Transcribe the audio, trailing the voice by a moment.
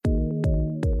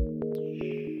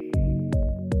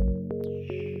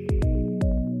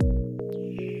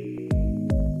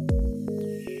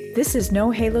This is No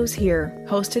Halos Here,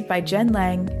 hosted by Jen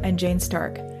Lang and Jane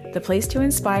Stark, the place to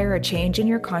inspire a change in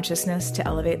your consciousness to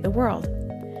elevate the world.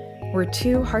 We're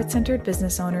two heart-centered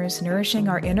business owners nourishing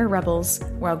our inner rebels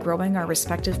while growing our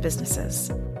respective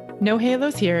businesses. No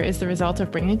Halos Here is the result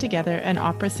of bringing together an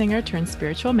opera singer turned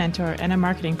spiritual mentor and a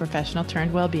marketing professional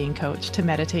turned well-being coach to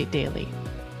meditate daily.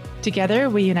 Together,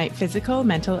 we unite physical,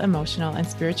 mental, emotional, and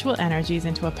spiritual energies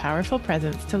into a powerful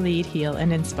presence to lead, heal,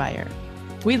 and inspire.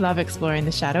 We love exploring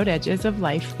the shadowed edges of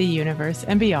life, the universe,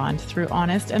 and beyond through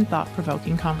honest and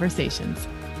thought-provoking conversations.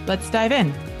 Let's dive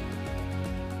in.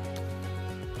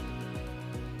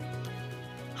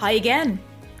 Hi again,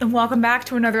 and welcome back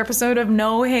to another episode of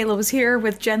No Halos Here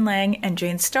with Jen Lang and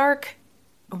Jane Stark.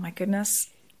 Oh my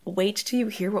goodness. Wait till you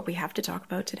hear what we have to talk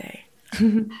about today.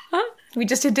 We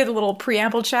just did a little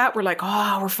preamble chat. We're like,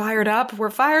 oh, we're fired up. We're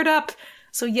fired up.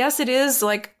 So yes, it is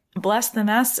like bless the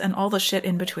mess and all the shit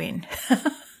in between.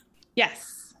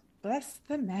 Yes, bless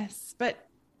the mess. But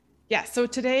yeah, so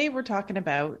today we're talking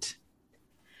about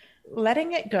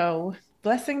letting it go,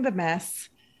 blessing the mess,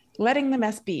 letting the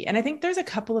mess be. And I think there's a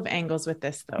couple of angles with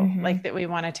this though, like that we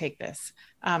want to take this.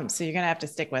 So you're going to have to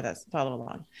stick with us,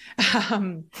 follow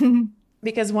along.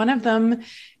 Because one of them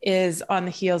is on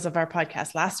the heels of our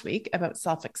podcast last week about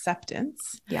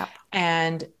self-acceptance. Yep.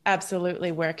 And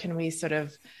absolutely, where can we sort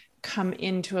of come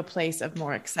into a place of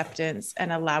more acceptance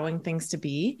and allowing things to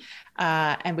be?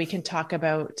 And we can talk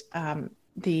about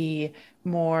the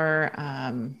more,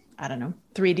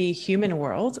 3D human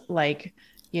world, like,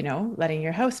 you know, letting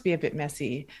your house be a bit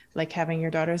messy, like having your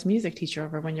daughter's music teacher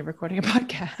over when you're recording a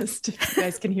podcast. If you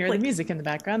guys can hear the music in the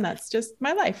background, that's just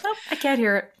my life. Oh, I can't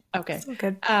hear it. Okay. So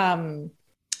good.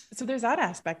 So there's that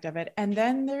aspect of it. And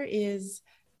then there is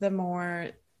the more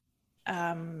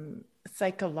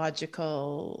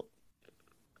psychological,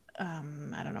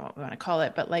 I don't know what we want to call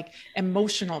it, but like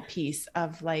emotional piece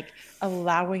of like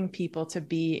allowing people to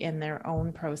be in their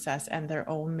own process and their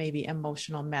own maybe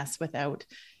emotional mess without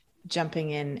jumping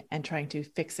in and trying to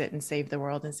fix it and save the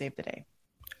world and save the day.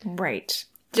 Right.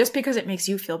 Just because it makes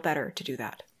you feel better to do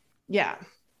that. Yeah.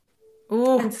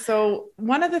 Ooh. And so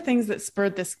one of the things that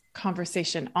spurred this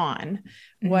conversation on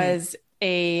was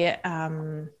a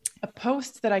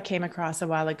post that I came across a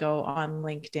while ago on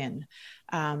LinkedIn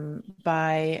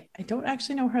by, I don't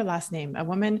actually know her last name, a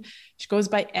woman, she goes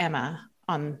by Emma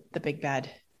on the big bad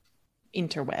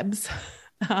interwebs.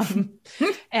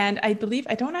 And I believe,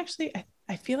 I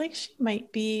feel like she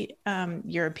might be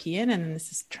European and this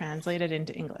is translated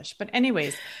into English. But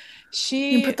anyways,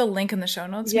 you can put the link in the show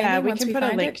notes. Yeah, maybe, we can put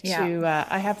a link to,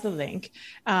 I have the link.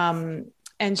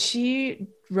 And she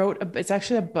wrote, it's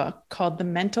actually a book called The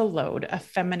Mental Load, a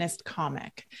feminist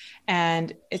comic.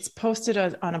 And it's posted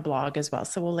on a blog as well.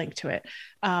 So we'll link to it.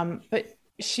 But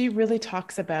she really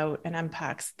talks about and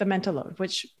unpacks the mental load,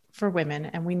 which for women,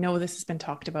 and we know this has been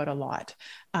talked about a lot.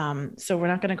 So we're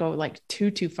not going to go like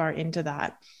too far into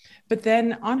that. But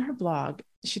then on her blog,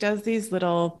 she does these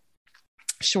little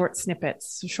short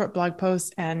snippets, short blog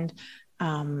posts and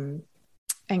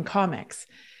comics.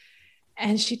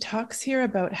 And she talks here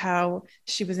about how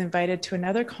she was invited to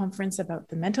another conference about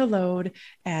the mental load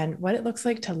and what it looks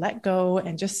like to let go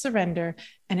and just surrender.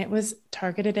 And it was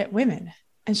targeted at women.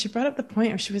 And she brought up the point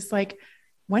where she was like,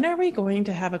 when are we going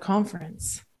to have a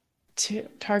conference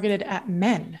targeted at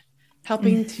men,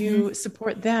 helping to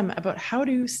support them about how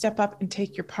to step up and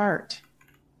take your part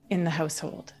in the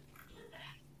household?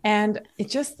 And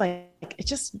it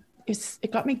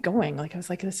got me going. Like, I was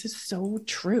like, this is so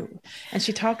true. And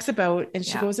she talks about, and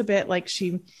she goes a bit like,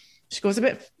 she goes a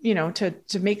bit, you know,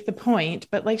 to make the point,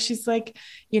 but like, she's like,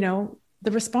 you know,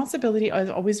 the responsibility is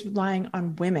always relying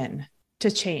on women to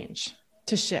change,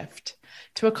 to shift,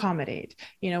 to accommodate.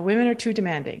 You know, women are too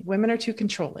demanding. Women are too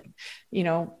controlling, you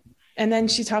know. And then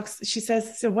she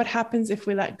says, so what happens if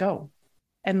we let go?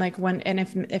 And like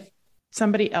if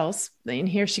somebody else, and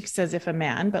here she says, if a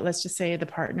man, but let's just say the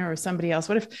partner or somebody else,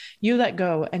 what if you let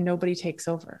go and nobody takes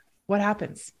over? What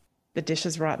happens? The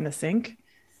dishes rot in the sink.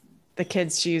 The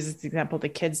kids, she uses the example, the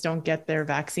kids don't get their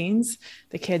vaccines.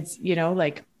 The kids, you know,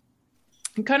 like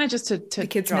kind of just to the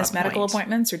kids miss medical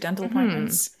appointments or dental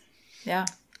appointments. Yeah.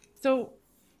 So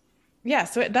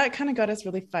that kind of got us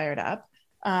really fired up.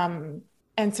 And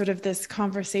sort of this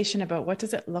conversation about what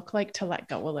does it look like to let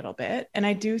go a little bit. And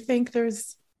I do think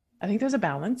there's a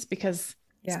balance because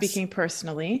speaking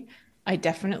personally, I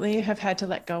definitely have had to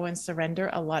let go and surrender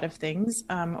a lot of things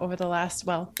over the last,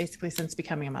 basically since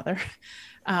becoming a mother.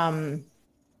 And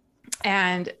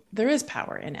there is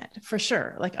power in it for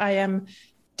sure. Like I am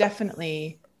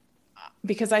definitely,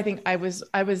 because I think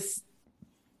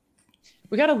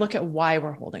we got to look at why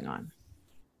we're holding on.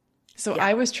 So Yeah.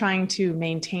 I was trying to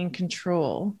maintain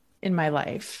control in my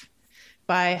life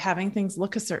by having things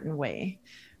look a certain way.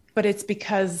 But it's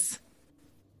because,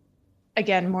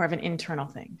 again, more of an internal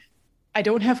thing. I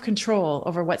don't have control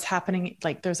over what's happening.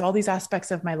 Like there's all these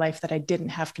aspects of my life that I didn't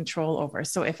have control over.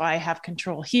 So if I have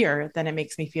control here, then it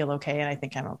makes me feel okay. And I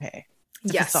think I'm okay.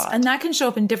 It's a Yes. facade. And that can show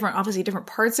up in different, obviously different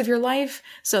parts of your life.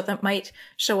 So that might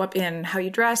show up in how you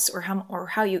dress or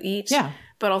how you eat, Yeah.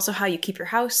 but also how you keep your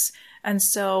house. And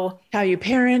so How you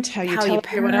parent, how you tell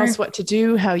everyone else what to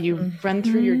do, how you run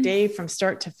through your day from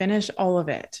start to finish, all of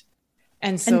it.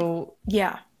 And so,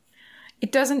 yeah,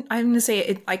 it doesn't, I'm going to say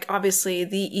it, like, obviously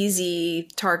the easy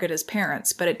target is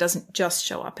parents, but it doesn't just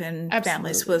show up in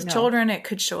families with children. It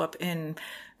could show up in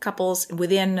couples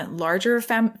within larger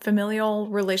familial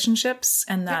relationships,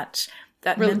 and that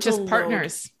mental just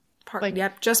partners.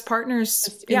 Just partners.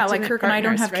 Just like Kirk and I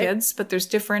don't have kids, but there's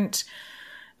different.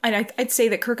 I'd say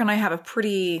that Kirk and I have a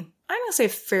pretty, I'm going to say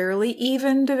fairly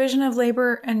even division of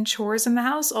labor and chores in the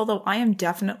house, although I am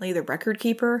definitely the record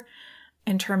keeper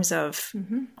in terms of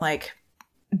like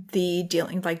doing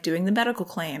the medical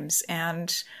claims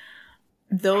and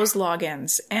those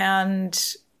logins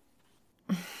and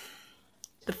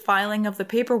the filing of the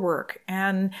paperwork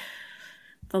and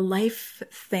the life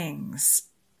things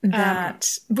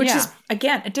which is,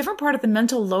 again, a different part of the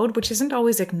mental load, which isn't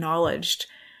always acknowledged.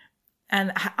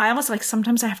 And I almost like,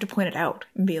 sometimes I have to point it out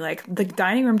and be like, the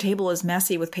dining room table is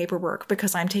messy with paperwork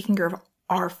because I'm taking care of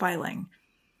our filing.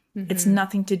 It's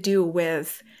nothing to do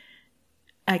with,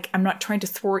 like, I'm not trying to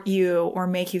thwart you or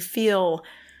make you feel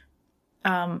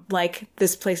like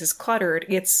this place is cluttered.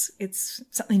 It's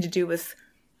something to do with,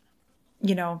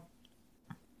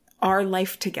 our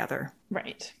life together.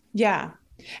 Right. Yeah.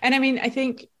 And I mean, I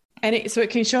think, so it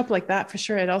can show up like that for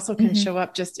sure. It also can show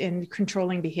up just in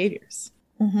controlling behaviors,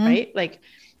 right? Like,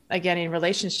 again, in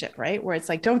relationship, right? Where it's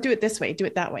like, don't do it this way, do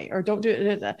it that way, or don't do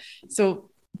it. So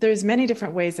there's many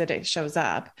different ways that it shows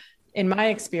up. In my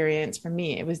experience, for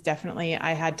me, it was definitely,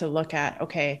 I had to look at,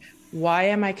 okay, why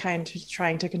am I trying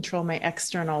to control my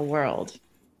external world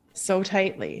so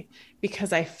tightly?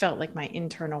 Because I felt like my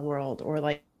internal world, or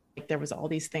like there was all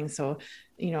these things. So,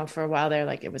 for a while there,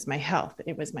 like it was my health,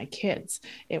 it was my kids,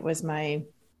 it was my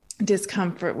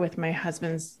discomfort with my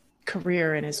husband's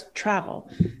career and his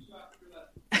travel.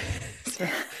 So,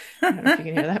 I don't know if you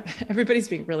can hear that. Everybody's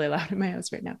being really loud in my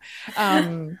house right now.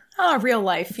 Real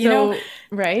life, you know,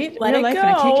 right? Let real it life,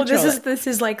 go. This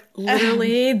is like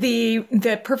literally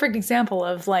the perfect example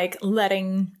of like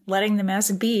letting the mess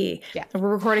be. Yeah, we're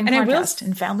recording a podcast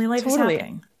and family life is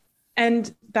happening.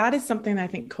 And that is something that I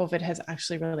think COVID has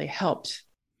actually really helped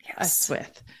us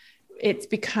with.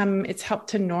 It's helped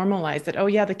to normalize that. Oh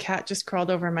yeah, the cat just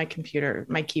crawled over my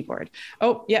keyboard.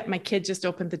 Oh yeah, my kid just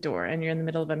opened the door and you're in the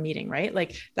middle of a meeting, right?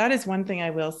 Like that is one thing I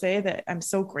will say that I'm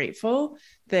so grateful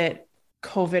that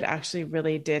COVID actually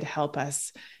really did help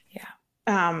us.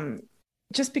 Yeah.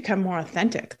 Just become more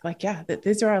authentic. Like, yeah, that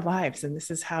these are our lives and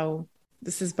this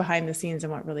is behind the scenes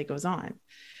and what really goes on.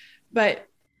 But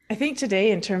I think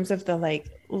today, in terms of the like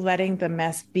letting the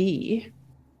mess be,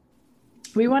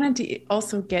 we wanted to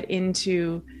also get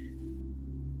into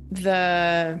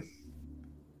the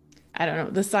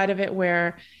side of it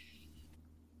where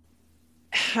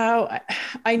how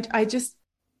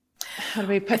do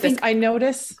we put this? I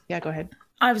notice. Yeah, go ahead.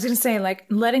 I was going to say, like,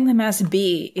 letting the mess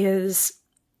be is,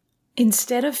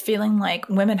 instead of feeling like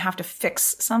women have to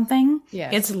fix something,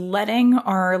 it's letting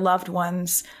our loved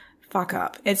ones fuck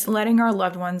up. It's letting our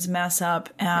loved ones mess up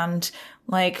and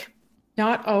like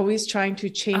not always trying to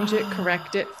change it,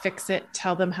 correct it, fix it,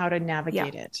 tell them how to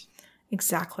navigate it.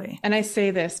 Exactly. And I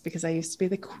say this because I used to be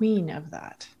the queen of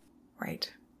that. Right.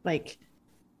 Like,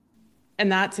 and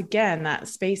that's again, that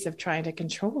space of trying to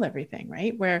control everything,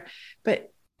 right?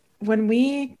 But when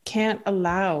we can't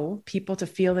allow people to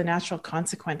feel the natural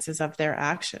consequences of their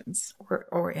actions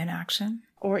or inaction,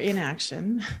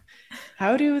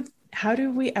 how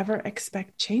do we ever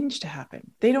expect change to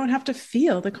happen? They don't have to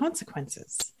feel the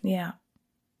consequences. Yeah.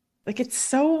 Like it's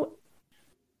so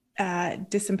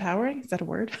disempowering. Is that a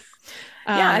word?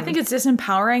 Yeah, I think it's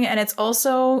disempowering. And it's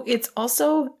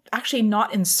also actually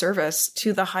not in service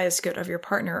to the highest good of your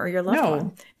partner or your loved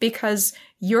one, because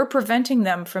you're preventing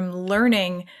them from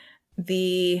learning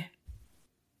the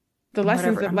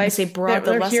lessons of life that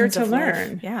they're here to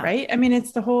learn. Yeah. Right. I mean,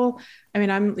 it's the whole,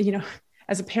 I'm,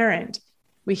 as a parent,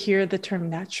 we hear the term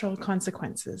natural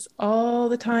consequences all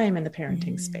the time in the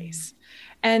parenting space.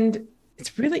 And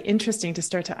it's really interesting to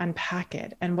start to unpack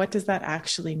it. And what does that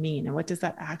actually mean? And what does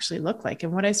that actually look like?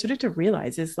 And what I started to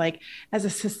realize is, like, as a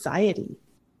society,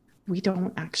 we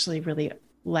don't actually really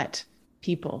let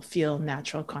people feel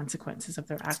natural consequences of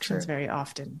their actions very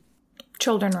often.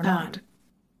 Children or not.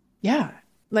 Yeah.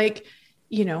 Like,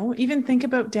 even think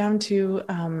about down to,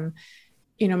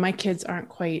 my kids aren't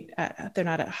quite, they're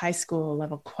not at high school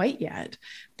level quite yet,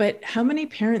 but how many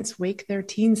parents wake their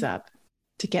teens up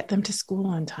to get them to school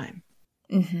on time?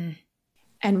 Mm-hmm.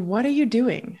 And what are you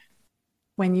doing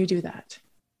when you do that?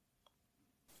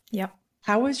 Yep.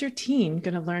 How is your teen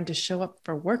going to learn to show up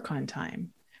for work on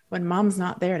time when mom's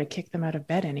not there to kick them out of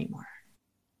bed anymore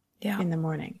in the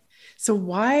morning? So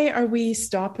why are we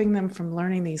stopping them from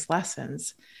learning these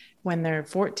lessons when they're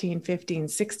 14, 15,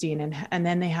 16, and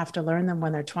then they have to learn them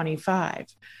when they're 25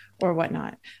 or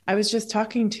whatnot? I was just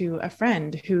talking to a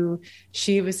friend who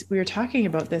we were talking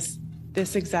about this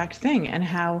exact thing and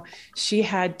how she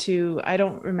had to, I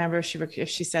don't remember if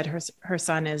she said her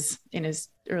son is in his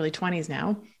early 20s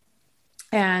now.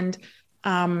 And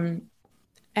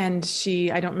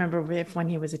she, I don't remember if when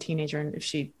he was a teenager and if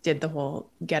she did the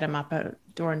whole get him up out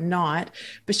or not,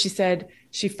 but she said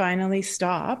she finally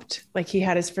stopped. Like he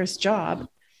had his first job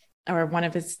or one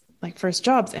of his like first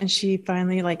jobs. And she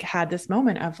finally like had this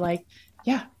moment of like,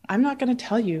 yeah, I'm not going to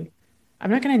tell you.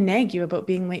 I'm not going to nag you about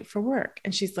being late for work.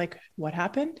 And she's like, what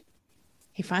happened?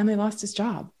 He finally lost his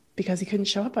job because he couldn't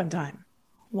show up on time.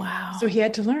 Wow. So he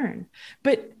had to learn.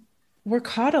 But we're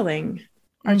coddling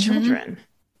our children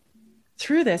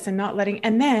through this and not letting,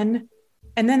 and then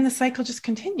the cycle just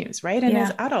continues, right? And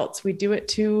as adults, we do it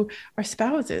to our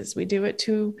spouses, we do it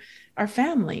to our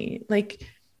family, like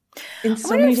in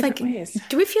so many different ways.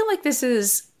 Do we feel like this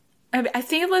is, I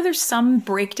think like there's some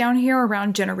breakdown here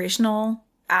around generational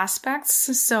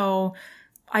aspects. So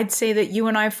I'd say that you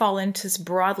and I fall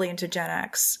broadly into Gen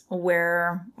X,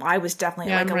 where I was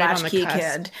definitely like a latchkey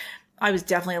kid. I was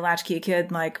definitely a latchkey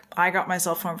kid. Like I got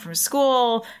myself home from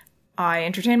school. I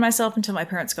entertained myself until my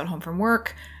parents got home from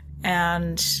work.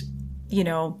 And,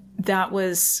 I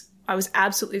was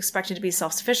absolutely expected to be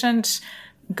self-sufficient,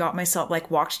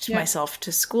 walked myself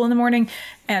to school in the morning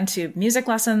and to music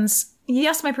lessons.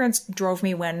 Yes, my parents drove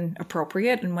me when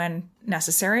appropriate and when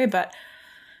necessary, but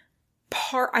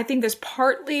I think there's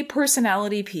partly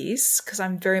personality piece because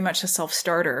I'm very much a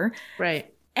self-starter.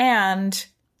 Right. And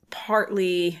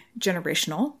partly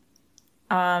generational.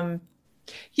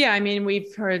 Yeah, I mean,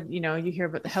 we've heard, you hear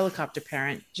about the helicopter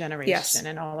parent generation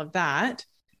and all of that.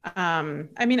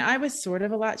 I mean, I was sort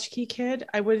of a latchkey kid.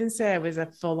 I wouldn't say I was a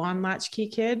full-on latchkey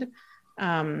kid.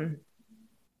 Not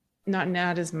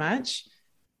as much.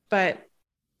 But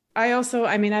I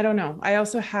don't know. I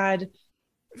also had,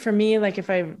 for me, like if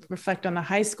I reflect on the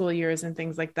high school years and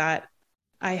things like that,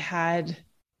 I had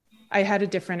a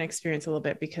different experience a little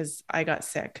bit because I got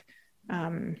sick.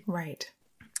 Right.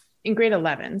 In grade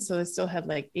 11. So I still had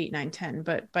like 8, 9, 10,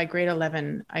 but by grade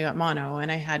 11, I got mono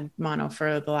and I had mono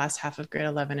for the last half of grade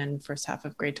 11 and first half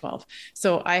of grade 12.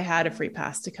 So I had a free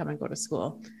pass to come and go to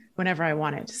school whenever I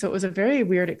wanted. So it was a very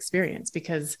weird experience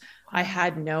because I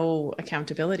had no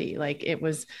accountability. Like it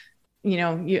was, you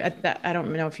at that, I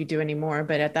don't know if you do anymore,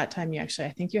 but at that time I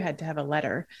think you had to have a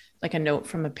letter, like a note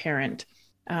from a parent,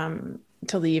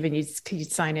 to leave and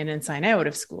you'd sign in and sign out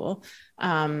of school.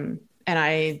 And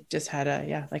I just had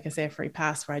like I say, a free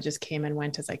pass where I just came and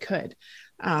went as I could.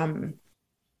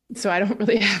 So I don't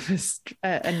really have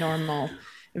a normal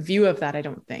view of that, I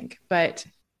don't think. But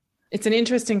it's an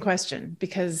interesting question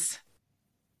because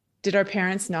did our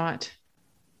parents not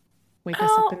wake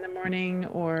us up in the morning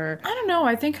or? I don't know.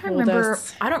 I think I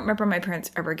don't remember my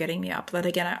parents ever getting me up. But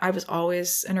again, I was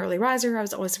always an early riser. I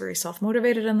was always very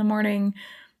self-motivated in the morning.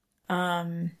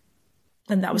 And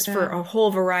that was for a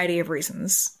whole variety of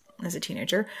reasons as a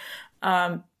teenager.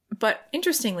 But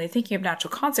interestingly, thinking of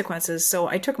natural consequences, so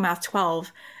I took Math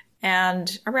 12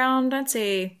 and around, I'd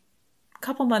say a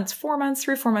couple months, 4 months,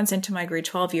 3-4 months into my grade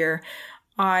 12 year,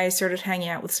 I started hanging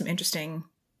out with some interesting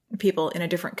people in a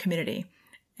different community.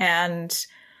 And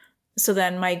so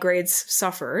then my grades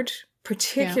suffered,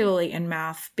 particularly in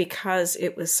math, because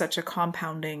it was such a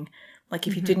compounding, like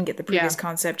if you didn't get the previous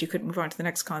concept, you couldn't move on to the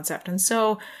next concept. And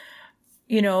so,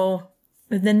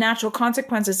 the natural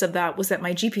consequences of that was that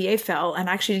my GPA fell and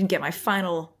I actually didn't get my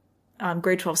final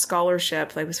grade 12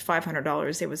 scholarship. It was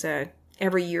 $500. It was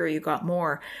every year you got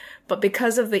more. But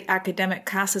because of the academic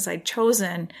classes I'd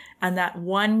chosen and that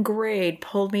one grade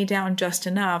pulled me down just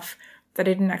enough that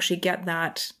I didn't actually get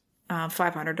that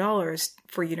 $500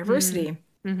 for university.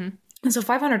 Mm-hmm. And so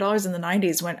 $500 in the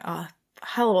 90s went a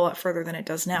hell of a lot further than it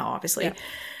does now, obviously. Yeah.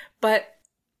 But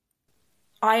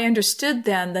I understood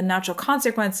then the natural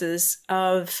consequences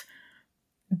of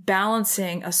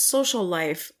balancing a social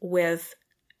life with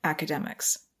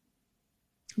academics.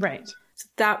 Right. So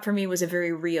that for me was a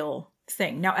very real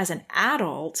thing. Now, as an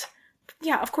adult,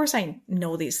 yeah, of course I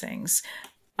know these things.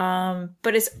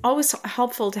 But it's always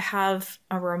helpful to have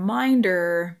a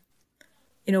reminder,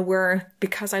 where,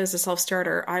 because I was a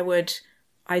self-starter,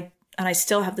 and I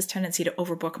still have this tendency to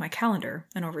overbook my calendar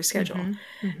and overschedule.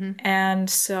 And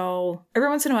so every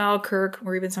once in a while, Kirk,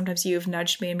 or even sometimes you've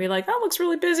nudged me and be like, that looks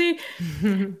really busy.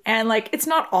 And like, it's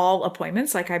not all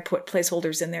appointments. Like I put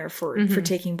placeholders in there for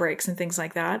taking breaks and things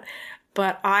like that.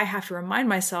 But I have to remind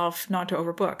myself not to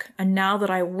overbook. And now that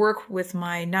I work with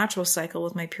my natural cycle,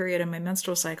 with my period and my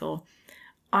menstrual cycle,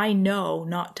 I know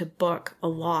not to book a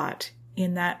lot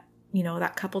in that,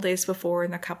 that couple days before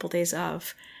and the couple days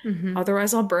of.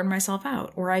 Otherwise I'll burn myself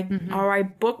out, or I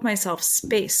book myself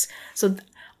space. So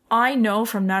I know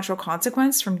from natural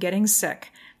consequence from getting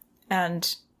sick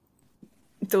and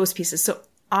those pieces. So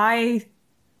that's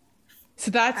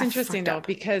interesting though,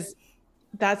 because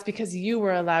that's because you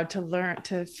were allowed to learn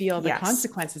to feel the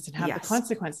consequences and have the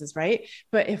consequences, right?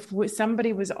 But if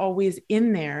somebody was always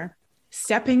in there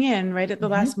stepping in right at the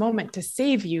last moment to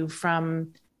save you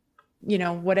from,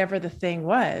 whatever the thing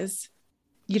was,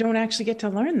 you don't actually get to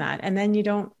learn that. And then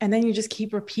you just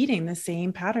keep repeating the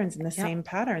same patterns and the same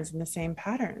patterns and the same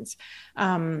patterns.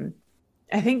 I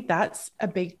think that's a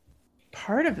big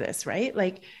part of this, right?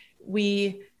 Like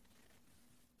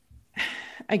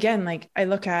again, like I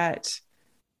look at,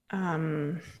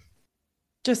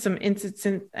 just some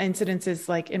incidences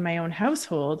like in my own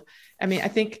household. I mean, I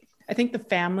think the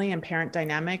family and parent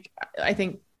dynamic, I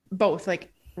think both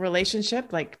like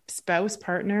relationship, like spouse,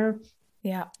 partner,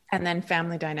 and then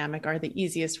family dynamic are the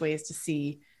easiest ways to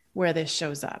see where this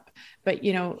shows up. But,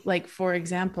 like for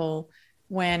example,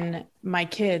 when my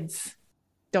kids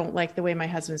don't like the way my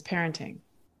husband's parenting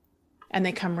and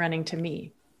they come running to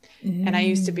me, and I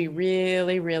used to be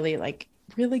really, really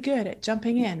really good at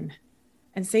jumping in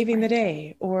and saving the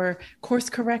day or course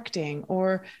correcting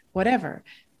or whatever.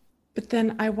 But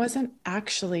then I wasn't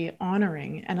actually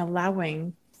honoring and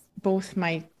allowing both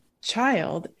my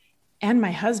child and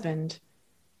my husband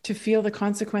to feel the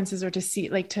consequences, or to see,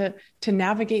 like to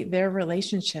navigate their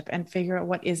relationship and figure out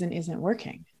what is and isn't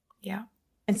working. Yeah.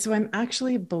 And so I'm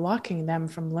actually blocking them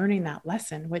from learning that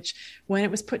lesson, which when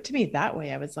it was put to me that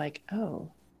way, I was like,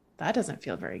 oh, that doesn't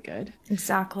feel very good.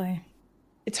 Exactly.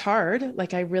 It's hard.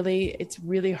 Like it's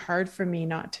really hard for me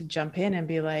not to jump in and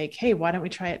be like, hey, why don't we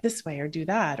try it this way or do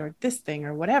that or this thing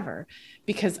or whatever?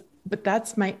 But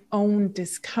that's my own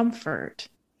discomfort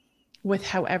with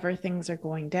however things are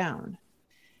going down.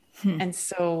 And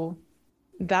so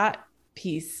that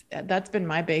piece, that's been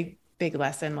my big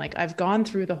lesson. Like I've gone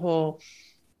through the whole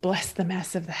bless the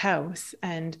mess of the house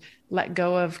and let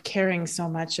go of caring so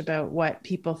much about what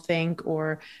people think,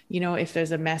 or, if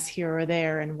there's a mess here or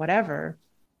there and whatever.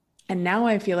 And now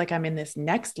I feel like I'm in this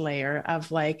next layer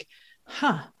of like,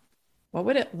 what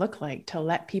would it look like to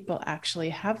let people actually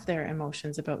have their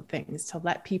emotions about things, to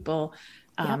let people,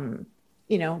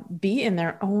 be in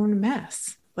their own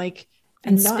mess, like,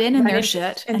 and spin in their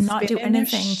shit and not do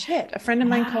anything. A friend of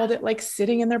mine called it like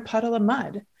sitting in their puddle of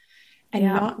mud and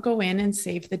not go in and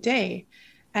save the day.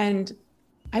 And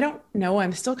I don't know,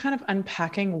 I'm still kind of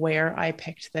unpacking where I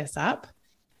picked this up,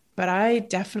 but I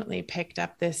definitely picked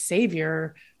up this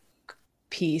savior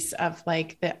piece of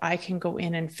like that I can go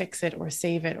in and fix it or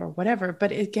save it or whatever.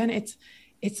 But again, it's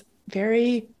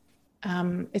very,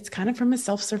 it's kind of from a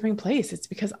self-serving place. It's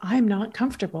because I'm not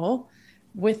comfortable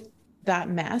with that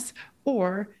mess,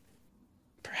 or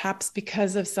perhaps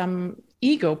because of some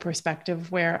ego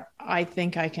perspective where I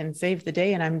think I can save the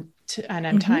day, and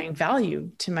I'm tying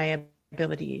value to my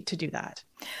ability to do that.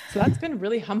 So that's been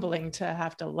really humbling to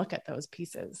have to look at those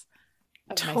pieces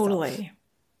of myself.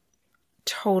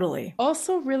 Totally.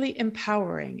 Also really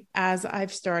empowering as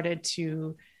I've started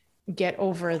to get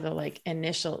over the like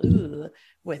initial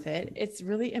with it. It's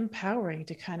really empowering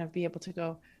to kind of be able to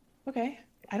go, okay,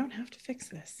 I don't have to fix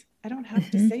this. I don't have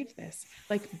to save this.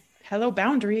 Like, hello,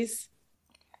 boundaries.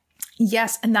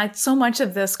 Yes. And that so much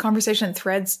of this conversation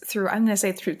threads through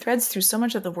so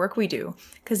much of the work we do.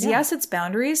 Because yes, it's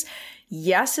boundaries.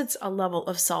 Yes, it's a level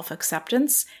of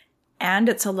self-acceptance, and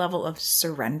it's a level of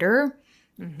surrender,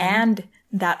 and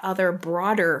that other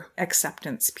broader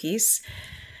acceptance piece.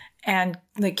 And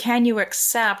like, can you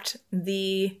accept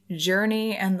the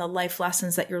journey and the life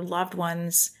lessons that your loved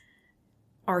ones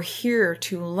are here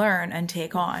to learn and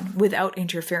take on without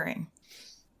interfering?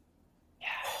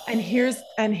 And here's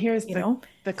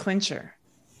the clincher.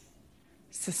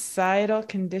 Societal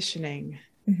conditioning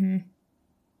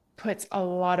puts a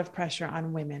lot of pressure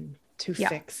on women to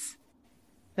fix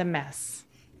the mess,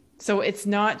 So it's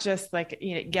not just like,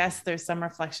 yes, there's some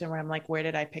reflection where I'm like, where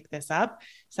did I pick this up?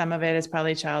 Some of it is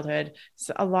probably childhood.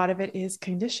 So a lot of it is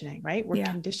conditioning, right? We're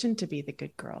conditioned to be the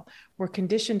good girl. We're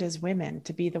conditioned as women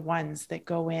to be the ones that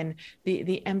go in,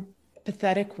 the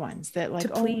empathetic ones that like,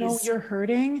 oh no, you're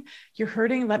hurting.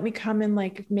 Let me come and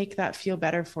like make that feel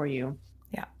better for you.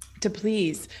 Yeah. To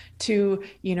please, to,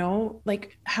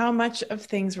 like how much of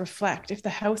things reflect. If the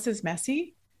house is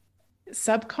messy,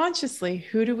 subconsciously,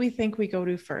 who do we think we go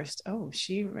to first? Oh,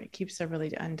 she keeps a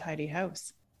really untidy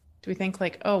house. Do we think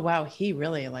like, oh wow, he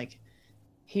really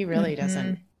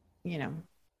doesn't,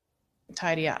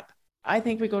 tidy up? I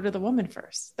think we go to the woman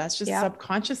first. That's just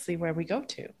subconsciously where we go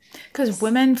to. Because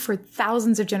women for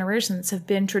thousands of generations have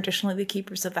been traditionally the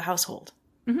keepers of the household.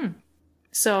 Mm-hmm.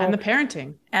 So and the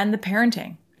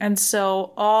parenting. And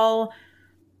so all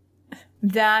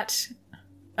that,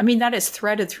 I mean, that is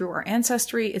threaded through our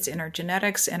ancestry. It's in our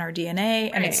genetics and our DNA,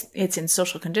 and it's in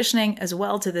social conditioning as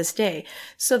well to this day.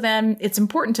 So then it's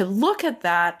important to look at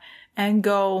that and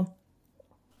go,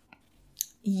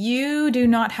 you do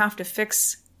not have to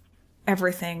fix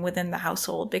everything within the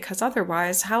household, because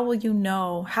otherwise, how will you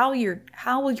know, how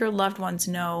will your loved ones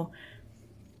know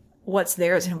what's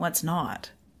theirs and what's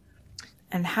not?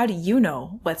 And how do you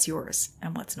know what's yours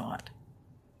and what's not?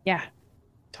 Yeah,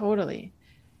 totally.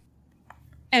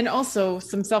 And also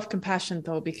some self-compassion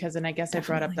though, because, and I guess I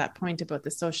brought up that point about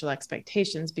the social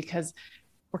expectations, because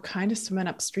we're kind of swimming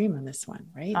upstream on this one,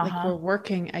 right? Like we're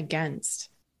working against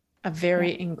a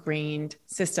very ingrained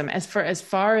system. As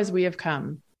far as we have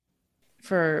come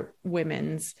for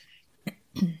women's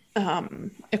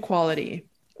equality,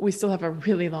 we still have a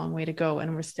really long way to go.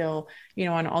 And we're still,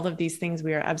 on all of these things,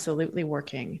 we are absolutely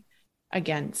working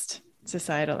against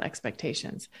societal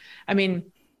expectations. I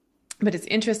mean, but it's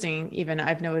interesting, even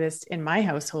I've noticed in my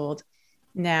household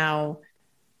now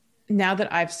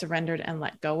that I've surrendered and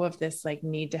let go of this like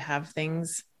need to have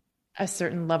things a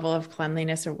certain level of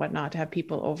cleanliness or whatnot to have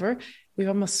people over, we've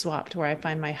almost swapped, where I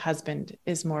find my husband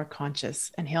is more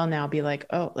conscious and he'll now be like,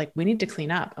 oh, like we need to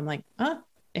clean up. I'm like,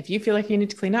 if you feel like you need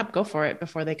to clean up, go for it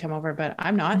before they come over, but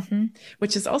I'm not,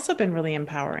 which has also been really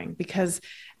empowering, because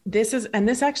this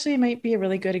actually might be a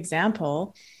really good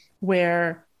example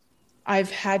where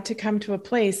I've had to come to a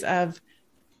place of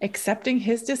accepting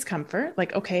his discomfort.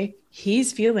 Like, okay,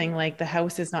 he's feeling like the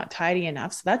house is not tidy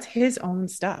enough. So that's his own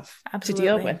stuff to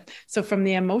deal with. So from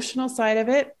the emotional side of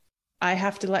it, I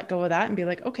have to let go of that and be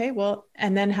like, okay, well,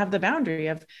 and then have the boundary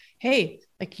of, hey,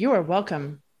 like you are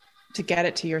welcome to get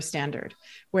it to your standard.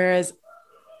 Whereas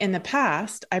in the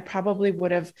past, I probably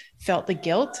would have felt the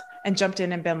guilt and jumped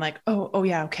in and been like, oh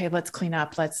yeah, okay, let's clean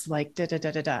up. Let's like da da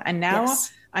da da da. And now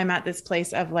I'm at this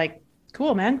place of like,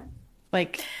 cool, man.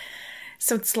 Like,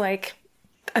 so it's like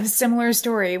a similar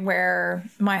story where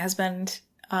my husband,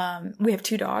 we have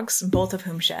 2 dogs, both of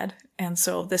whom shed. And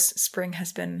so this spring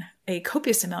has been a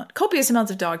copious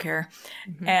amounts of dog hair.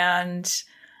 And,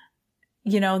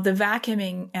 the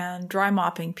vacuuming and dry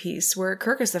mopping piece, where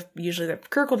Kirk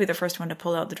will be the first one to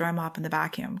pull out the dry mop and the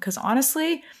vacuum. Because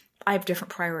honestly, I have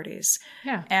different priorities.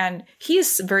 Yeah. And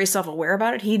he's very self-aware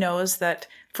about it. He knows that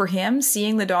for him,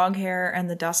 seeing the dog hair and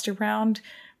the dust around,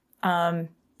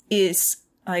 is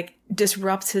like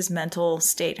disrupts his mental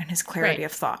state and his clarity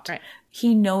of thought. Right.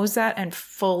 He knows that and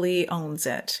fully owns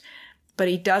it, but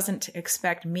he doesn't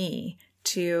expect me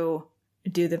to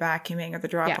do the vacuuming or the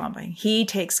dry mopping. He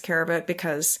takes care of it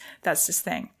because that's his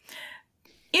thing.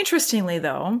 Interestingly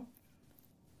though,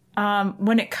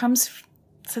 when it comes,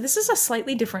 so this is a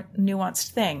slightly different nuanced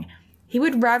thing. He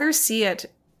would rather see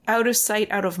it out of sight,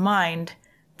 out of mind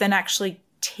than actually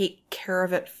take care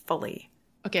of it fully.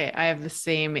 Okay, I have the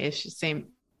same issue,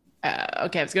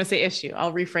 okay, I was going to say issue.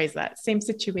 I'll rephrase that. Same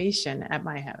situation at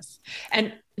my house.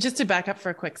 And just to back up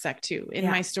for a quick sec too, in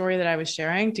my story that I was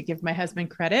sharing, to give my husband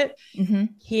credit,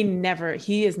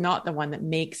 he is not the one that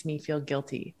makes me feel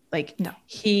guilty. Like, no.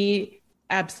 He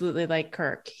absolutely, like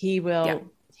Kirk, he'll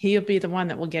be the one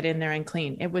that will get in there and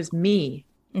clean. It was me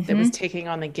that was taking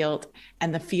on the guilt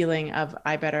and the feeling of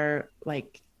I better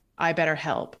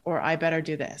help, or I better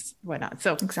do this, whatnot.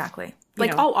 So exactly.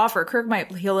 Like I'll offer,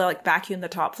 he'll like vacuum the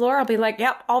top floor. I'll be like,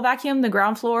 yep, I'll vacuum the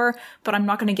ground floor, but I'm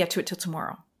not going to get to it till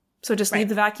tomorrow. So just leave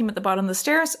the vacuum at the bottom of the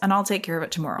stairs and I'll take care of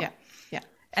it tomorrow. Yeah. Yeah.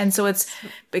 And so it's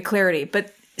big clarity,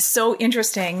 but so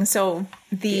interesting. So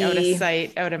the out of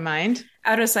sight, out of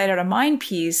mind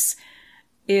piece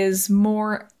is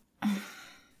more,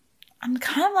 I'm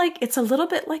kind of like, it's a little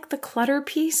bit like the clutter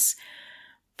piece,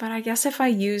 but I guess if I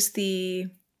use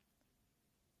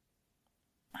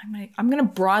I'm going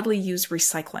to broadly use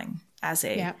recycling as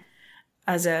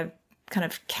a kind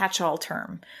of catch-all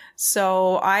term.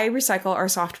 So I recycle our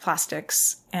soft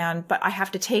plastics, but I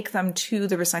have to take them to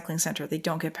the recycling center. They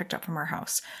don't get picked up from our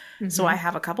house. Mm-hmm. So I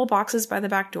have a couple boxes by the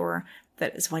back door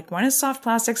that is like, one is soft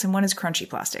plastics and one is crunchy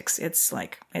plastics. It's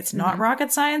like, it's not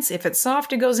rocket science. If it's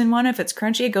soft, it goes in one. If it's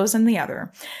crunchy, it goes in the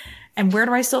other. And where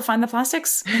do I still find the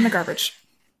plastics? In the garbage.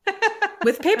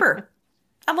 With paper.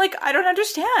 I'm like, I don't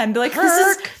understand. Like, Kirk,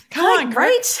 this is come on,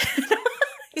 right?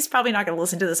 He's probably not going to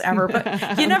listen to this ever,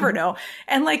 but you never know.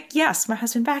 And like, yes, my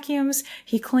husband vacuums,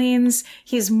 he cleans.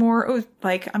 He's more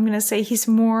like, I'm going to say he's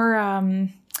more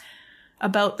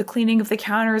about the cleaning of the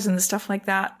counters and the stuff like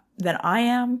that than I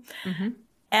am. Mm-hmm.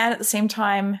 And at the same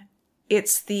time, I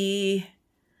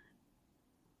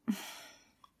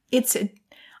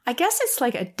guess it's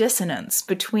like a dissonance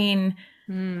between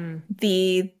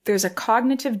there's a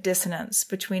cognitive dissonance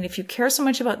between, if you care so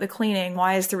much about the cleaning,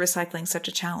 why is the recycling such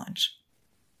a challenge?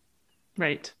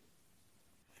 Right.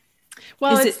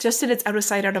 Well, is it just that it's out of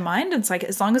sight, out of mind? It's like,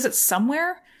 as long as it's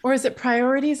somewhere? Or is it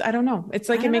priorities? I don't know. It's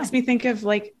like, it makes me think of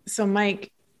like, so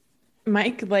Mike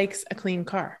likes a clean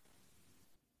car.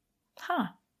 Huh.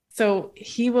 So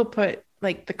he will put,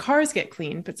 like, the cars get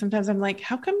clean, but sometimes I'm like,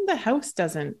 how come the house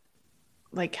doesn't?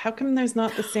 Like, how come there's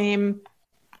not the same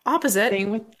opposite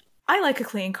thing with? I like a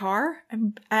clean car,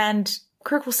 and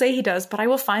Kirk will say he does, but I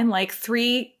will find like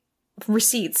 3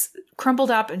 receipts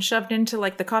crumpled up and shoved into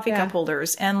like the coffee cup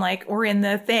holders and like, or in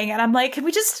the thing. And I'm like, can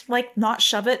we just like not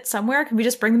shove it somewhere? Can we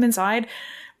just bring them inside,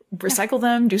 recycle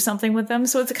them, do something with them?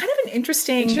 So it's a kind of an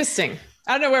interesting.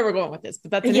 I don't know where we're going with this,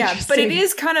 but that's interesting. But it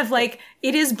is kind of like,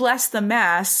 it is bless the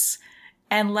mess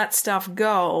and let stuff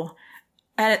go.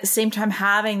 And at the same time,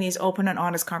 having these open and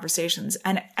honest conversations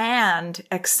and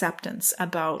acceptance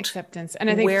about and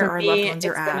I think where for our me, loved ones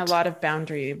are it's been at. a lot of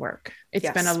boundary work. It's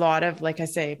been a lot of, like I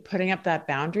say, putting up that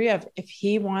boundary of, if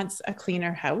he wants a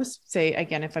cleaner house, say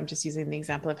again, if I'm just using the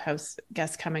example of house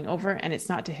guests coming over and it's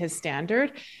not to his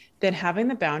standard, then having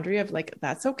the boundary of like,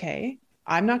 that's okay.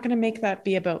 I'm not going to make that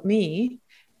be about me.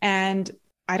 And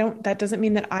that doesn't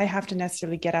mean that I have to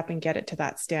necessarily get up and get it to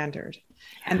that standard.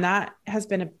 And that has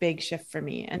been a big shift for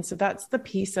me. And so that's the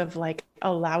piece of like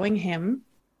allowing him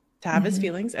to have his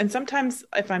feelings. And sometimes,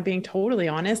 if I'm being totally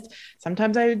honest,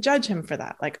 sometimes I judge him for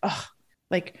that. Like, oh,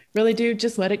 like, really, dude,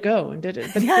 just let it go. And did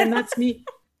it. But then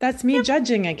that's me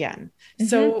judging again. Mm-hmm.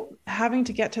 So having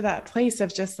to get to that place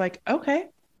of just like, okay,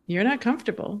 you're not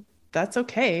comfortable. That's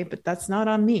okay, but that's not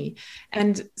on me.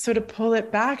 And so to pull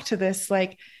it back to this,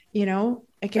 like, you know,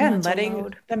 again,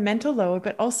 letting the mental load,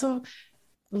 but also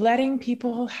letting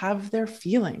people have their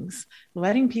feelings,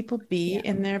 letting people be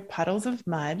in their puddles of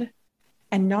mud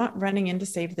and not running in to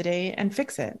save the day and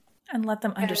fix it. And let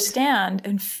them understand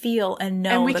and feel and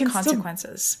know the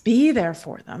consequences. Be there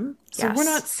for them. So we're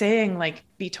not saying like,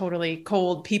 be totally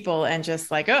cold people and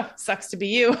just like, oh, sucks to be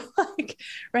you. Like,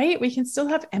 right? We can still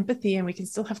have empathy and we can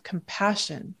still have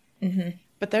compassion. Mm-hmm.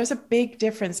 But there's a big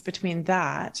difference between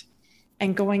that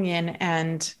and going in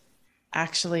and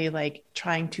actually like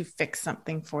trying to fix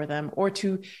something for them or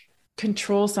to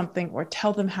control something or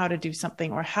tell them how to do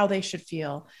something or how they should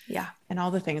feel. Yeah. And all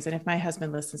the things. And if my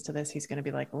husband listens to this, he's going to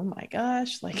be like, oh my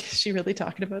gosh, like, is she really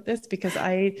talking about this? Because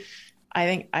I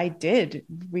think I did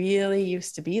really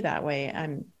used to be that way.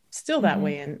 I'm still that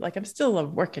way. And like, I'm still a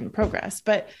work in progress,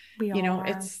 but you know,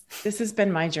 this has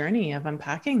been my journey of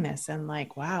unpacking this and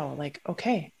like, wow, like,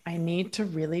 okay, I need to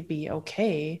really be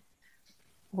okay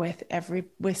with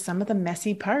some of the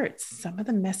messy parts, some of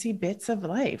the messy bits of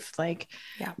life. Like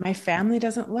my family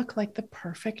doesn't look like the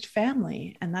perfect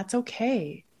family, and that's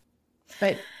okay.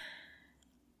 But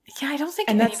I don't think,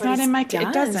 and that's not in my, it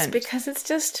doesn't, because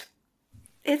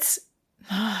it's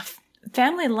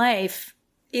family life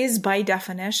is by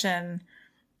definition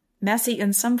messy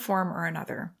in some form or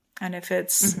another. And if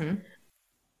it's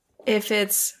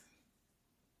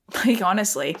like,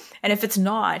 honestly, and if it's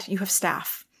not, you have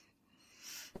staff.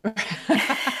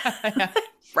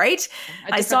 Right?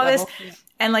 I saw this.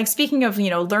 And like, speaking of, you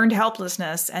know, learned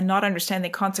helplessness and not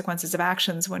understanding the consequences of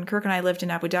actions, when Kirk and I lived in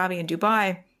Abu Dhabi and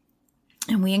Dubai,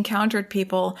 and we encountered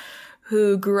people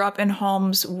who grew up in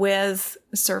homes with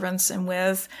servants and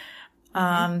with,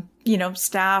 you know,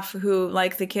 staff who,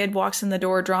 like, the kid walks in the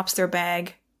door, drops their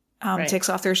bag, takes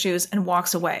off their shoes and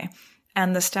walks away.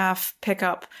 And the staff pick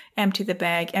up, empty the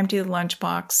bag, empty the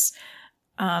lunchbox,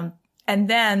 and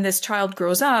then this child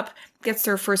grows up, gets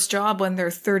their first job when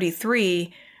they're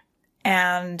 33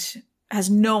 and has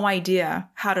no idea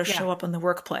how to show up in the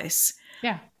workplace.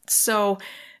 Yeah. So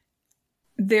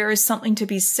there is something to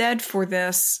be said for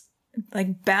this,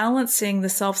 like balancing the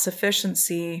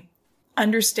self-sufficiency,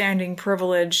 understanding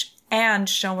privilege, and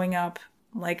showing up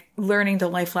like learning the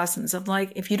life lessons of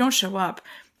like, if you don't show up,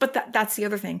 but that's the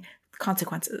other thing,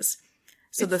 consequences.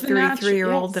 So the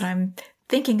 33-year-old that I'm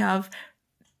thinking of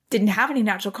didn't have any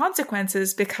natural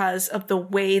consequences because of the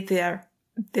way that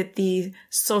the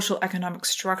social economic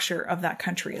structure of that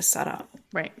country is set up.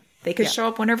 Right. They could show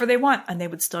up whenever they want and they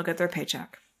would still get their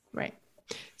paycheck. Right.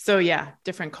 So yeah,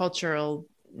 different cultural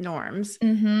norms.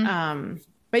 Mm-hmm.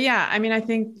 But yeah, I mean, I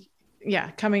think,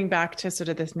 coming back to sort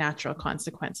of this natural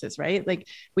consequences, right? Like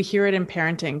we hear it in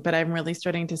parenting, but I'm really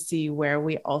starting to see where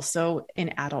we also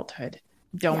in adulthood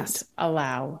don't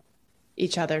allow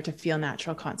each other to feel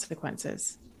natural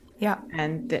consequences. Yeah.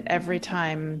 And that every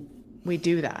time we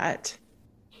do that,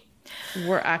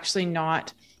 we're actually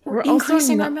not, we're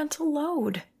increasing our mental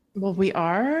load. Well,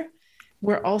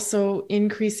 we're also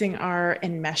increasing our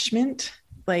enmeshment,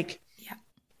 like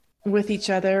with each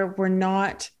other. We're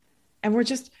not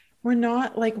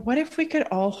like, what if we could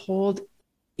all hold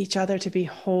each other to be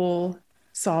whole,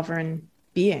 sovereign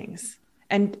beings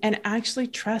and actually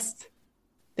trust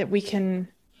that we can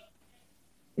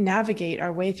navigate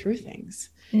our way through things.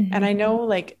 Mm-hmm. And I know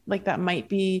like that might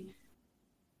be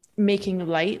making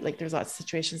light, like there's lots of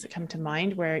situations that come to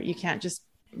mind where we can't just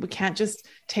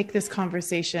take this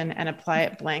conversation and apply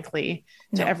it blankly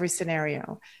to every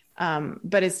scenario.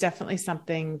 But it's definitely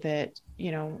something that,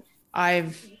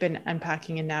 I've been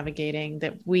unpacking and navigating,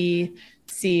 that we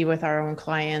see with our own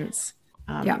clients.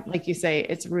 Like you say,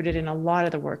 it's rooted in a lot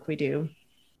of the work we do.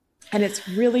 And it's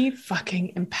really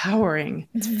fucking empowering.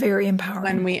 It's very empowering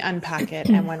when we unpack it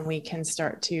and when we can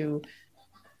start to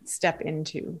step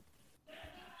into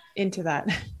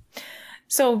that.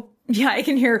 So yeah, I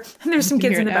can hear there's some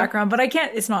kids in the background, but I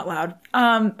can't, it's not loud.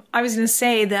 I was going to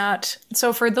say that,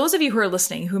 so for those of you who are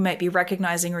listening, who might be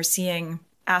recognizing or seeing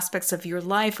aspects of your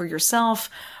life or yourself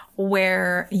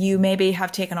where you maybe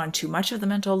have taken on too much of the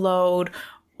mental load,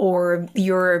 or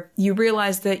you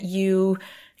realize that you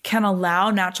can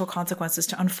allow natural consequences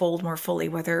to unfold more fully,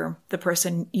 whether the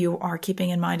person you are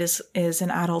keeping in mind is an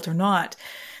adult or not.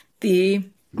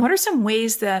 What are some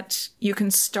ways that you can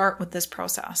start with this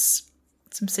process?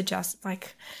 Some it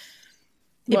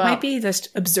might be just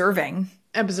observing.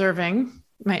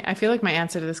 I feel like my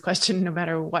answer to this question, no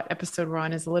matter what episode we're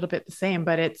on, is a little bit the same,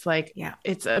 but it's like,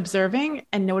 it's observing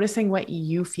and noticing what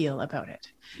you feel about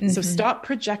it. Mm-hmm. So stop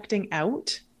projecting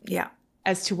out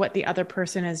as to what the other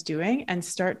person is doing and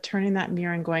start turning that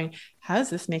mirror and going, how is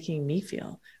this making me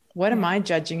feel? What am I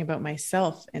judging about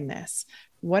myself in this?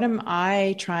 What am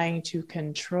I trying to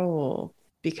control?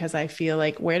 Because I feel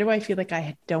like, where do I feel like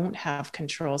I don't have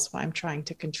control? So I'm trying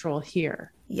to control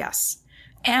here. Yes.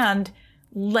 And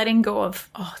letting go of,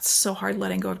 it's so hard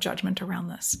letting go of judgment around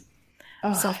this.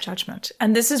 Self-judgment.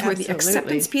 And this is where the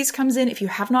acceptance piece comes in. If you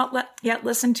have not yet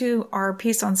listened to our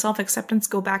piece on self-acceptance,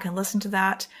 go back and listen to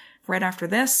that right after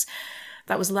this.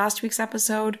 That was last week's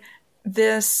episode.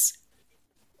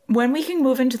 When we can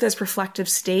move into this reflective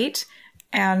state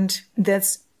and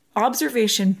this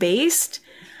observation-based,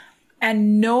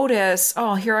 and notice,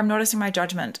 here I'm noticing my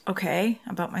judgment. Okay,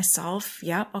 about myself.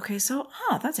 Yeah. Okay, so,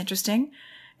 that's interesting.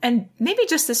 And maybe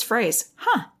just this phrase,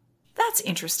 that's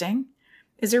interesting,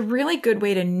 is a really good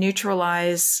way to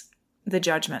neutralize the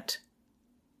judgment.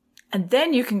 And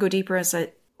then you can go deeper and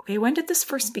say, okay, when did this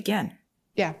first begin?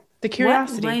 Yeah, the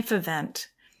curiosity. What life event?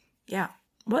 Yeah.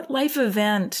 What life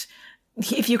event,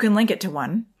 if you can link it to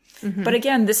one. Mm-hmm. But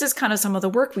again, this is kind of some of the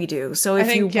work we do. So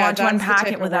if you want to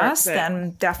unpack it with us,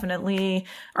 then definitely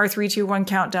our 3, 2, 1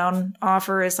 countdown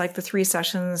offer is like the 3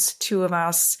 sessions, 2 of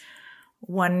us,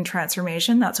 1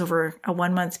 transformation. That's over a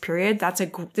 1-month period. That's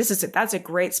a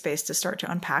great space to start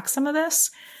to unpack some of this.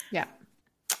 Yeah.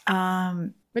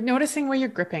 But noticing where you're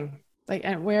gripping, like,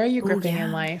 and where are you gripping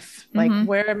in life? Like,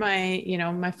 where am I,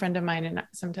 my friend of mine and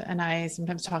I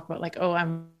sometimes talk about like,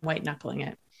 I'm white knuckling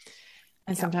it.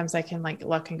 And sometimes I can like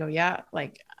look and go,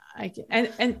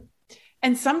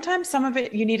 and sometimes some of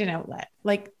it, you need an outlet.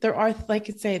 Like there are, like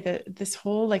I say, this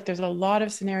whole, like, there's a lot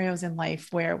of scenarios in life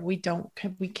where we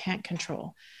can't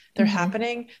control. They're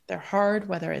happening. They're hard,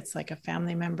 whether it's like a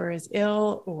family member is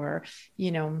ill or,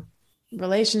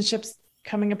 relationships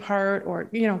coming apart or,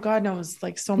 God knows,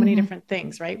 like so many different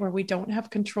things, right? Where we don't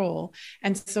have control.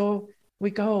 And so we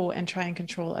go and try and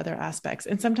control other aspects.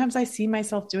 And sometimes I see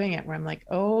myself doing it where I'm like,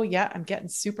 I'm getting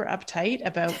super uptight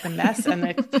about the mess and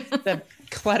the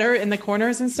clutter in the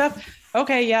corners and stuff.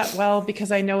 Okay. Yeah. Well,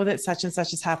 because I know that such and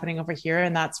such is happening over here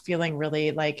and that's feeling really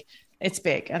like it's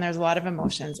big and there's a lot of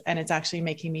emotions and it's actually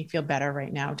making me feel better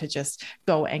right now to just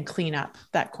go and clean up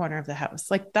that corner of the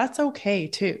house. Like that's okay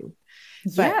too.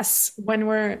 Yes. But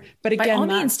again, by all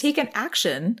means, take an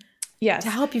action. Yes.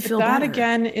 to help you But feel that better.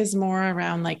 again is more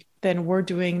around like, then we're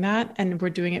doing that and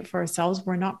we're doing it for ourselves.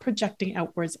 We're not projecting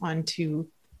outwards onto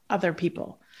other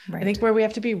people. Right. I think where we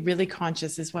have to be really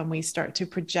conscious is when we start to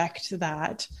project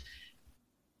that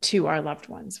to our loved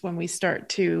ones, when we start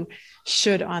to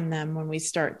should on them, when we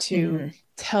start to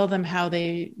tell them how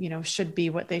they, you know, should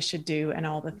be, what they should do, and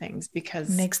all the things,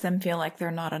 because makes them feel like they're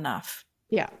not enough.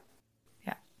 Yeah.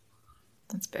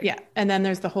 That's big. Yeah. And then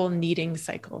there's the whole needing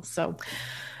cycle. So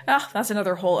that's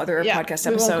another whole other podcast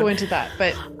episode. We won't go into that,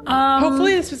 but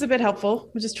hopefully this was a bit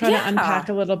helpful. We're just trying to unpack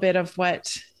a little bit of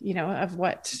what, you know, of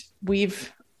what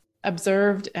we've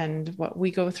observed and what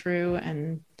we go through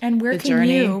and where can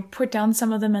you put down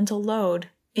some of the mental load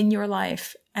in your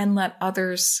life and let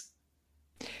others.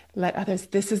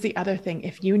 This is the other thing.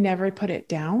 If you never put it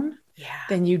down,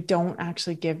 then you don't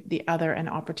actually give the other an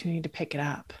opportunity to pick it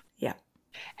up. Yeah.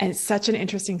 And it's such an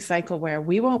interesting cycle where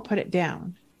we won't put it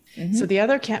down. So the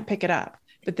other can't pick it up,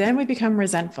 but then we become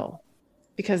resentful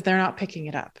because they're not picking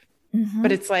it up.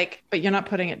 But it's like, but you're not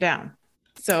putting it down.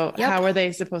 So how are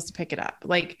they supposed to pick it up?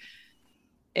 Like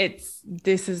this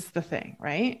is the thing,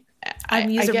 right? I'll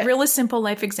use a really simple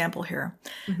life example here.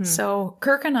 So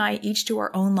Kirk and I each do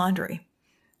our own laundry.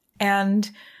 And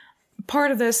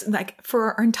part of this, like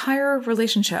for our entire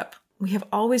relationship, we have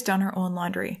always done our own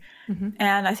laundry.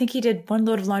 And I think he did one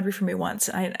load of laundry for me once.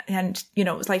 And you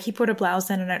know, it was like he put a blouse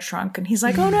in and it shrunk. And he's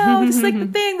like, oh no, this is like the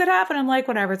thing that happened. I'm like,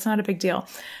 whatever, it's not a big deal.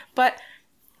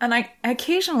 And I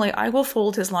occasionally I will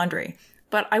fold his laundry,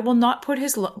 but I will not put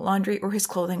his laundry or his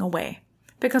clothing away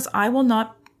because I will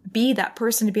not be that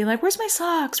person to be like, where's my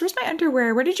socks? Where's my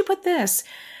underwear? Where did you put this?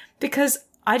 Because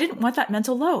I didn't want that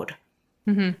mental load.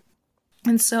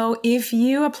 And so if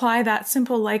you apply that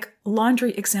simple like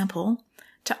laundry example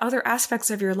to other aspects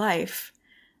of your life,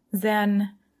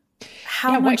 then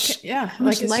how much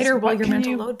lighter will your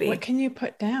mental load be? What can you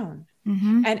put down?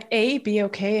 And A, be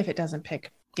okay if it doesn't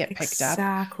get picked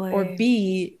up. Or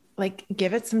B, like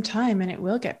give it some time and it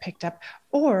will get picked up.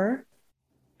 Or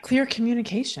clear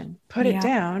communication, put it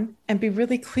down and be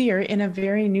really clear in a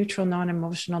very neutral,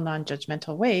 non-emotional,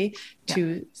 non-judgmental way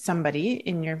to somebody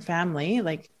in your family,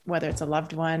 like whether it's a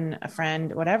loved one, a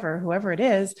friend, whatever, whoever it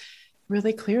is,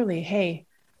 really clearly, hey,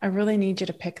 I really need you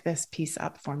to pick this piece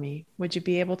up for me. Would you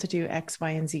be able to do X, Y,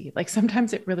 and Z? Like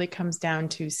sometimes it really comes down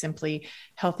to simply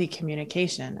healthy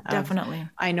communication. Definitely.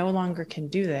 I no longer can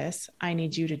do this. I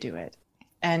need you to do it.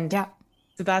 And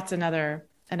so that's another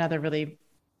really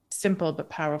simple but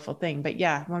powerful thing. But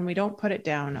yeah, when we don't put it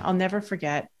down, I'll never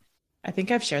forget. I think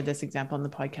I've shared this example in the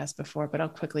podcast before, but I'll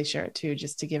quickly share it too,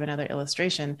 just to give another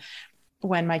illustration.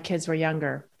 When my kids were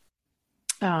younger,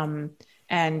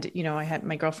 and, you know, I had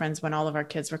my girlfriends when all of our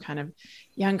kids were kind of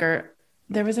younger,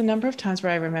 there was a number of times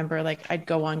where I remember like I'd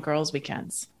go on girls'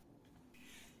 weekends.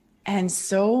 And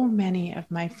so many of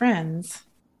my friends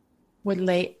would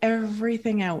lay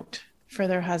everything out for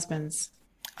their husbands,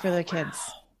 for their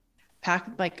kids.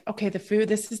 Pack like, okay, the food,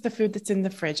 this is the food that's in the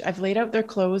fridge. I've laid out their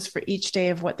clothes for each day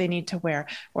of what they need to wear,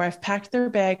 or I've packed their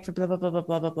bag for blah, blah, blah, blah,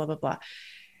 blah, blah, blah, blah, blah.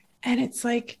 And it's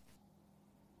like,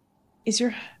 is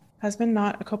your husband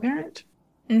not a co-parent?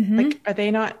 Like, are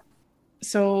they not?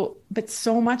 So, but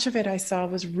so much of it I saw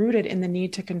was rooted in the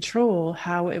need to control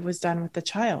how it was done with the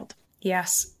child.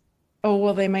 Yes. Oh,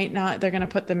 well, they might not, they're going to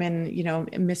put them in, you know,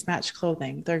 mismatched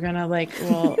clothing. They're going to like,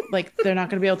 well, like, they're not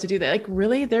going to be able to do that. Like,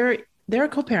 really, they're a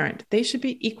co-parent. They should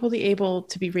be equally able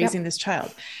to be raising this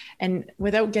child. And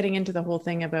without getting into the whole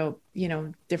thing about, you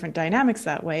know, different dynamics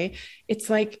that way, it's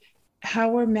like,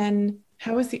 how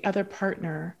is the other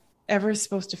partner ever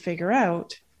supposed to figure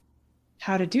out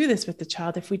how to do this with the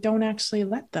child if we don't actually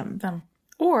let them?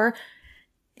 Or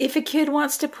if a kid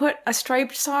wants to put a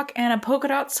striped sock and a polka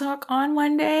dot sock on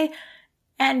one day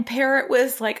and pair it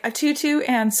with like a tutu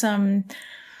and some,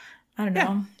 I don't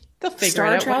know, they'll figure star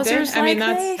it out trousers. I mean,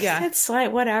 that's it's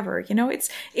like whatever, you know. It's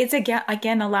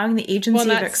again allowing the agency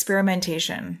of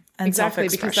experimentation and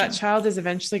self-expression. Because that child is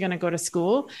eventually going to go to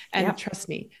school, and trust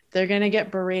me, they're going to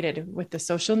get berated with the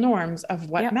social norms of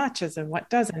what matches and what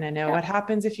doesn't, and what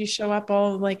happens if you show up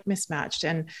all like mismatched,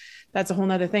 and that's a whole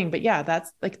nother thing. But yeah,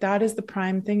 that's like that is the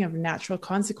prime thing of natural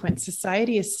consequence.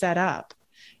 Society is set up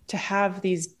to have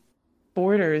these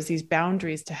borders, these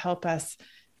boundaries to help us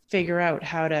figure out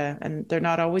how to, and they're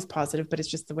not always positive, but it's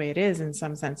just the way it is in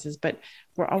some senses, but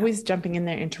we're always jumping in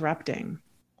there, interrupting.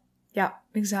 Yeah,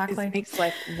 exactly. It makes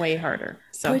life way harder.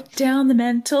 So put down the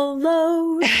mental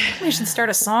load. We should start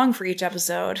a song for each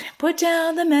episode. Put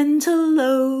down the mental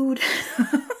load.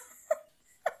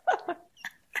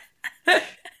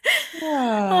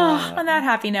 On that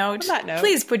happy note,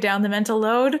 please put down the mental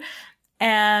load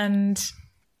and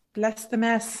bless the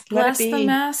mess. Bless the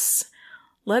mess.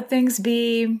 let things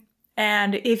be.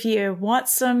 And if you want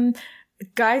some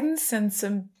guidance and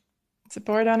some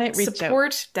support on it,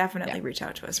 definitely reach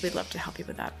out to us. We'd love to help you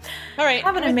with that. All right.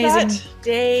 Have an amazing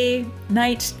day,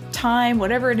 night, time,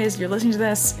 whatever it is you're listening to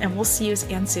this, and we'll see you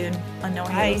again soon on No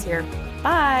Halos Here.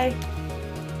 Bye.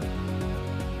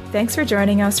 Thanks for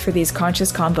joining us for these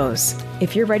conscious combos.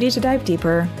 If you're ready to dive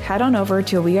deeper, head on over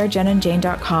to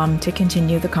wearejenandjane.com to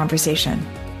continue the conversation.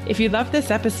 If you love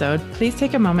this episode, please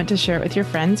take a moment to share it with your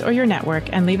friends or your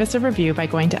network and leave us a review by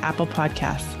going to Apple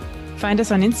Podcasts. Find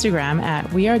us on Instagram at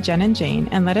wearejenandjane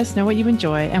and let us know what you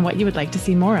enjoy and what you would like to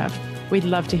see more of. We'd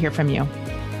love to hear from you.